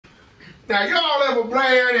Now, y'all ever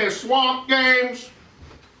play any swamp games?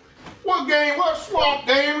 What swamp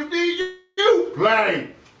games did you play?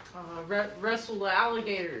 Wrestle the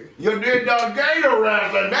alligator. You did the gator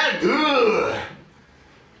wrestling. That's good.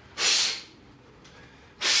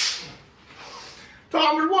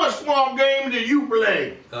 Thomas, what swamp game did you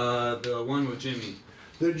play? The one with Jimmy.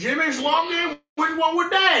 The Jimmy swamp game? Which one was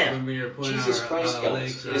that? When we were putting Jesus our Christ,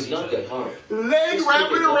 legs it is not that hard. Legs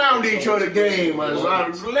wrapping around each other game.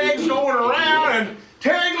 Legs going around and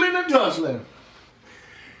tangling and tussling.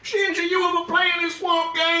 Shinji, you ever play any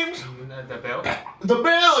swamp games? The bell? The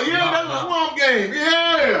bell, yeah, that's a swamp game,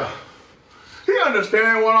 yeah. You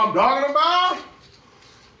understand what I'm talking about?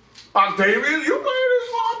 Octavius, you play any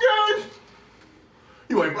swamp games?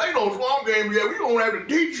 You ain't played no swamp games yet. We gonna have to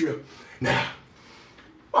teach you. Now,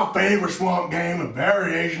 my favorite swamp game, a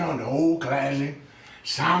variation on the old classic,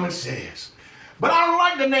 Simon Says. But I don't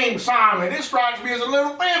like the name Simon. It strikes me as a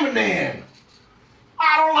little feminine.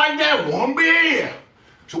 I don't like that one bit.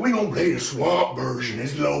 So we gonna play the swamp version.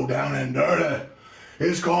 It's low down and dirty.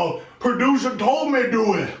 It's called Producer Told Me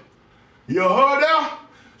Do It. You heard that?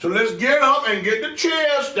 So let's get up and get the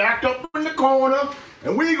chairs stacked up in the corner,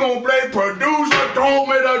 and we gonna play Producer Told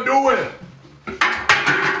Me to Do It.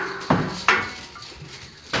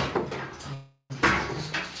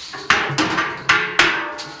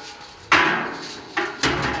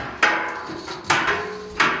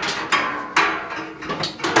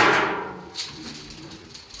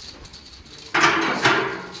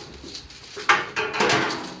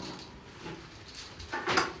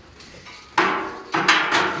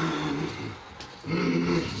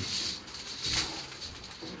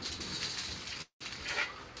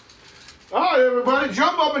 All right, everybody,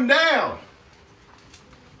 jump up and down.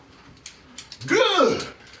 Good.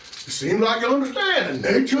 It seems like you understand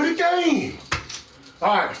the nature of the game.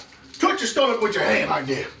 All right, touch your stomach with your hand like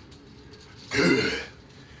that. Good.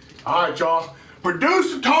 All right, y'all.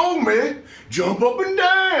 Producer told me, jump up and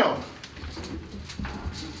down.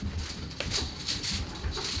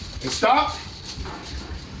 And stop.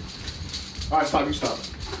 All right, stop. You stop.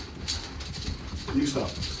 You stop.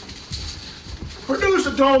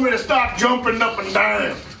 Producer told me to stop jumping up and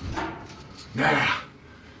down. Now,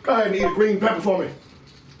 go ahead and eat a green pepper for me.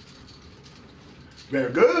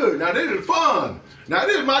 Very good. Now this is fun. Now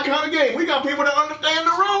this is my kind of game. We got people that understand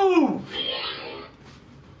the rules.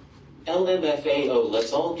 LMFAO,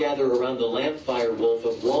 let's all gather around the lampfire. Wolf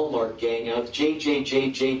of Walmart gang out.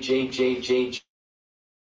 JJJJJJJJ.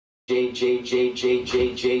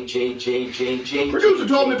 Producer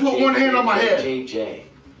told me to put one hand on my head.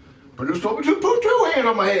 Producer told me to put two hands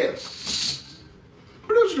on my head.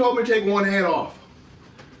 Producer told me to take one hand off.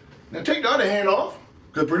 Now take the other hand off,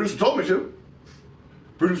 because producer told me to.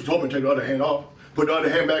 Producer told me to take the other hand off, put the other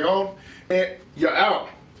hand back on, and you're out.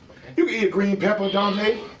 You can eat a green pepper,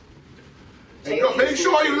 Dante. And make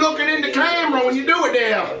sure you're looking in the camera when you do it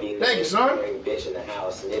there. Thank you, son. Bitch in the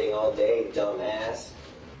house, knitting all day, dumbass.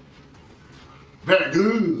 Very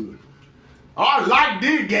good. I like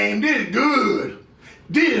this game. This is good.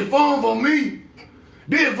 This is fun for me.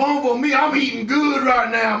 This is fun for me. I'm eating good right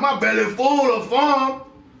now. My belly full of fun.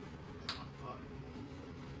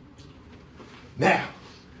 Now,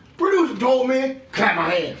 producer told me, clap my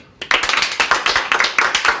hands.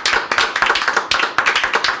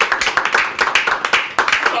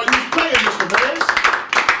 I thought you was playing, Mr. Bass.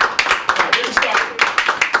 All right, let me stop.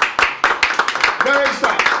 Let me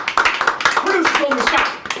stop. Producer told me to stop.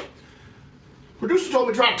 Producer told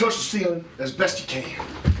me to try to touch the ceiling as best you can.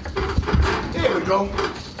 There we go.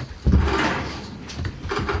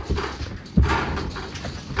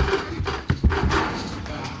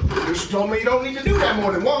 Producer told me you don't need to do that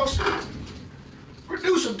more than once.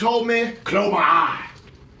 Producer told me, close my eye.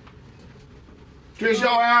 Stretch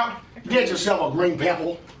y'all out, get yourself a green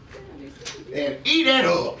pepper, and eat that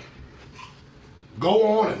up.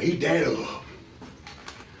 Go on and eat that up.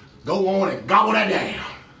 Go on and gobble that down.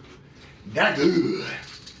 That's good.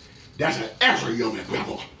 That's an extra yummy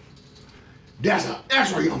pepper. That's an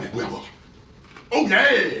extra yummy pepper. Oh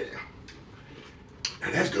yeah.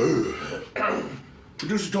 Now that's good.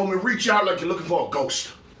 Producer told me reach out like you're looking for a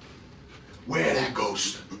ghost. Where that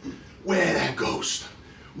ghost? Where that ghost?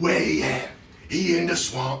 Where he at? He in the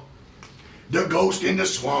swamp. The ghost in the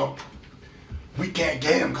swamp. We can't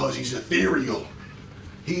get him because he's ethereal.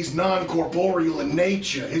 He's non-corporeal in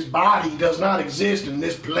nature. His body does not exist in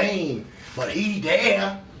this plane. But he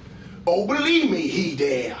there. Oh, believe me, he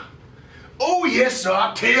there. Oh, yes, sir,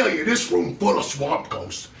 I tell you, this room full of swamp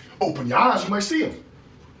ghosts. Open your eyes, you might see him.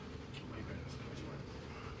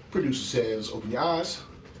 Producer says, open your eyes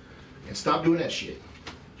and stop doing that shit.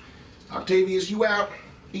 Octavius, you out.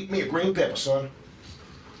 Eat me a green pepper, son.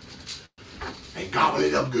 And gobble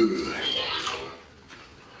it up good.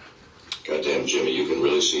 Goddamn, Jimmy, you can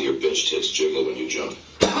really see your bitch tits jiggle when you jump.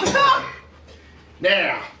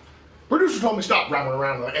 Now, producer told me stop rapping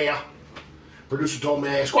around in the air. Producer told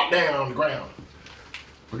me squat down on the ground.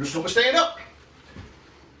 Producer told me stand up.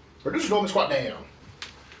 Producer told me squat down.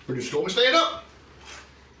 Producer told me stand up.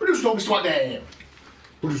 Producer told me squat down.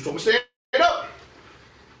 Producer told me stand up.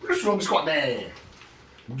 Producer told me squat down.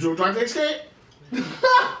 You trying to take a skate?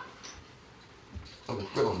 Oh,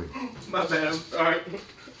 spit on me. My bad, I'm sorry.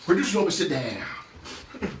 Producer told me sit down.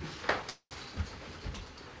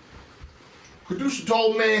 Producer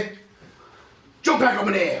told me jump back up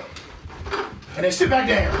in there. And then sit back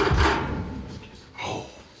down. Oh. All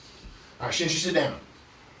right, Shinji, sit down.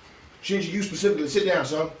 Shinji, you specifically sit down,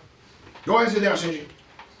 son. Go ahead and sit down, Shinji.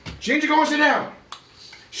 Shinji, go and sit down.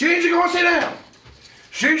 Shinji, go and sit down.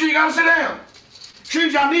 Shinji, you gotta sit down.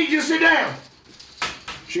 Shinji, I need you to sit down.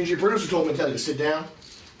 Shinji, producer told me to tell you to sit down.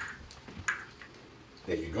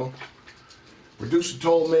 There you go. Producer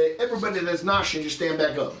told me everybody that's not Shinji, stand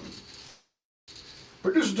back up.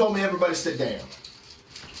 Producer told me everybody sit down.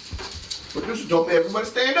 Producer told me everybody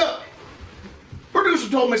stand up. Producer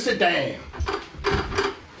told me sit down.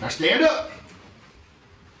 Now stand up.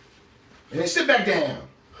 And then sit back down.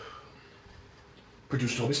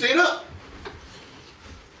 Producer told me stand up.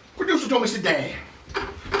 Producer told me sit down.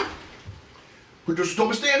 Producer told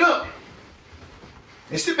me stand up.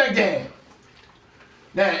 And sit back down.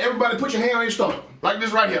 Now everybody put your hand on your stomach. Like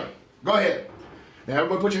this right here. Go ahead. Now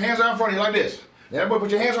everybody put your hands out in front of you like this. Now everybody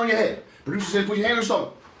put your hands on your head. Producer says put your hands on your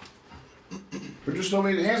stomach. Producer told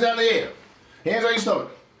me hands out in the air. Hands on your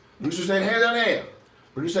stomach. Producer said hands out in the air.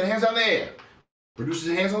 Producer said hands out in the air. Producer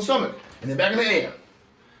said hands on the stomach. And then back in the air.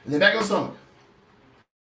 And then back on the stomach.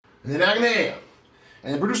 And then back in the air.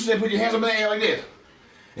 And the producer said put your hands up in the air like this.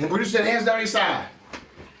 And the producer said hands down your side.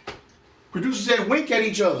 Producer said wink at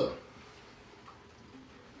each other.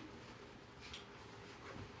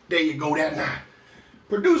 There you go that night.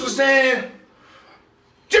 Producer said,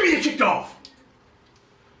 Jimmy, you kicked off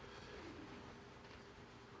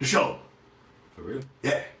the show. For real?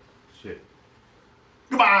 Yeah. Shit.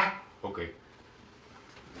 Goodbye. Okay.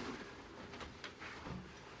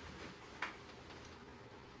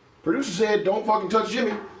 Producer said, don't fucking touch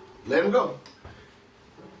Jimmy. Let him go.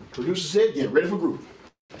 Producer said, get ready for group.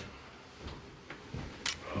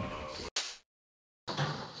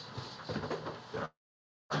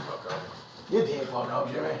 You did fuck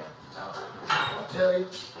up, Jimmy. I'll tell you.